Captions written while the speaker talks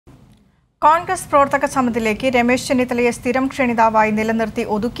കോൺഗ്രസ് പ്രവർത്തക സമിതിയിലേക്ക് രമേശ് ചെന്നിത്തലയെ സ്ഥിരം ക്ഷണിതാവായി നിലനിർത്തി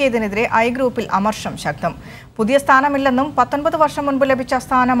ഒതുക്കിയതിനെതിരെ ഐ ഗ്രൂപ്പിൽ അമർഷം ശക്തം. പുതിയ സ്ഥാനമില്ലെന്നും 19 വർഷം മുൻപ് ലഭിച്ച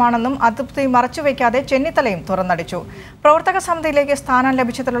സ്ഥാനമാണെന്നും അതൃപ്തി മറച്ചുവെക്കാതെ ചെന്നിത്തലയും തുറന്നടിച്ചു. പ്രവർത്തക സമിതിയിലേക്ക് സ്ഥാനം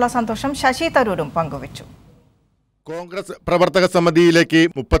ലഭിച്ചതിലുള്ള സന്തോഷം ശശി തരൂരും പങ്കുവച്ചു. കോൺഗ്രസ് പ്രവർത്തക സമിതിയിലേക്ക്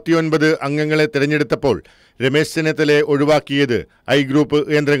 39 അംഗങ്ങളെ തിരഞ്ഞെടുത്തപ്പോൾ രമേശ് ചെന്നിത്തലയെ ഒഴിവാക്കിയത് ഐ ഗ്രൂപ്പ്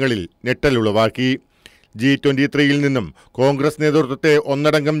കേന്ദ്രങ്ങളിൽ ഞെട്ടലുളവാക്കി. G23 നിന്നും കോൺഗ്രസ് നേതൃത്വത്തെ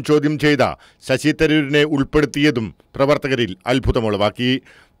ഒന്നടങ്കം ചോദ്യം ചെയ്ത ശശി തരൂരിനെ ഉൾപ്പെടുത്തിയതും പ്രവർത്തകരിൽ അത്ഭുതമുളവാക്കി.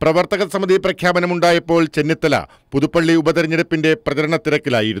 പ്രവർത്തക സമിതി പ്രഖ്യാപനമുണ്ടായപ്പോൾ ചെന്നിത്തല പുതുപ്പള്ളി ഉപതെരഞ്ഞെടുപ്പിന്റെ പ്രചരണ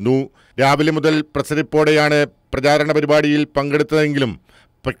തിരക്കിലായിരുന്നു. രാവിലെ മുതൽ പ്രസരിപ്പോടെയാണ് പ്രചാരണ പരിപാടിയിൽ പങ്കെടുത്തതെങ്കിലും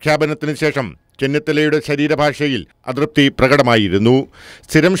പ്രഖ്യാപനത്തിന് ശേഷം ചെന്നിത്തലയുടെ ശരീരഭാഷയിൽ അതൃപ്തി പ്രകടമായിരുന്നു.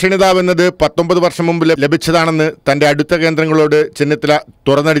 സ്ഥിരം ക്ഷണിതാവെന്നത് 19 വർഷം മുമ്പ് ലഭിച്ചതാണെന്ന് തന്റെ അടുത്ത കേന്ദ്രങ്ങളോട് ചെന്നിത്തല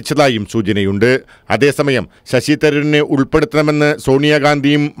തുറന്നടിച്ചതായും സൂചനയുണ്ട്. അതേസമയം ശശി തരൂരിനെ ഉൾപ്പെടുത്തണമെന്ന്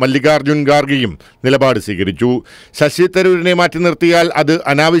സോണിയാഗാന്ധിയും മല്ലികാർജുൻ ഖാർഗെയും നിലപാട് സ്വീകരിച്ചു. ശശി തരൂരിനെ മാറ്റി നിർത്തിയാൽ അത്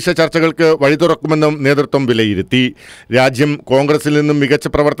അനാവശ്യ ചർച്ചകൾക്ക് വഴി തുറക്കുമെന്നും നേതൃത്വം വിലയിരുത്തി. രാജ്യം കോൺഗ്രസിൽ നിന്നും മികച്ച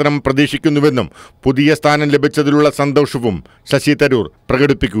പ്രവർത്തനം പ്രതീക്ഷിക്കുന്നുവെന്നും പുതിയ സ്ഥാനം ലഭിച്ചതിലുള്ള സന്തോഷവും ശശി തരൂർ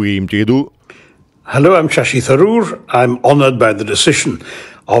പ്രകടിപ്പിക്കുകയും ചെയ്തു. Hello, I'm Shashi Tharoor. I'm honored by the decision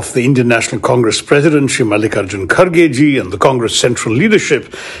of the Indian National Congress President, Shri Mallikarjun Kharge ji, and the Congress Central Leadership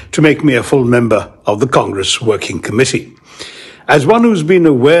to make me a full member of the Congress Working Committee. As one who's been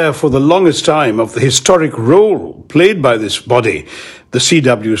aware for the longest time of the historic role played by this body, the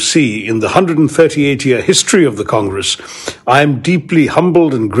CWC, in the 138-year history of the Congress, I am deeply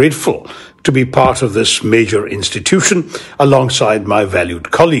humbled and grateful to be part of this major institution alongside my valued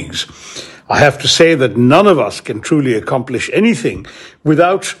colleagues. I have to say that none of us can truly accomplish anything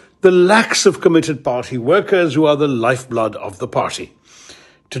without the lakhs of committed party workers who are the lifeblood of the party.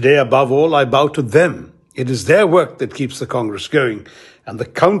 Today, above all, I bow to them. It is their work that keeps the Congress going, and the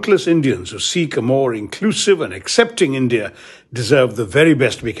countless Indians who seek a more inclusive and accepting India deserve the very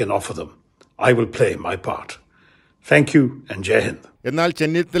best we can offer them. I will play my part. Thank you and Jai Hind. എന്നാൽ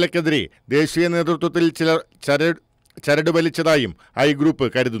ചെന്നിത്തലയ്ക്കെതിരെ ദേശീയ നേതൃത്വത്തിൽ ചിലർ ചരട് വലിച്ചതായും I group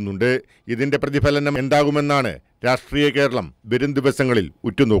കരുതുന്നുണ്ട്. ഇതിന്റെ പ്രതിഫലനം എന്താകുമെന്നാണ് രാഷ്ട്രീയ കേരളം വരും ദിവസങ്ങളിൽ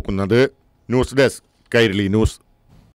ഉറ്റുനോക്കുന്നത്. News desk, Kairali news.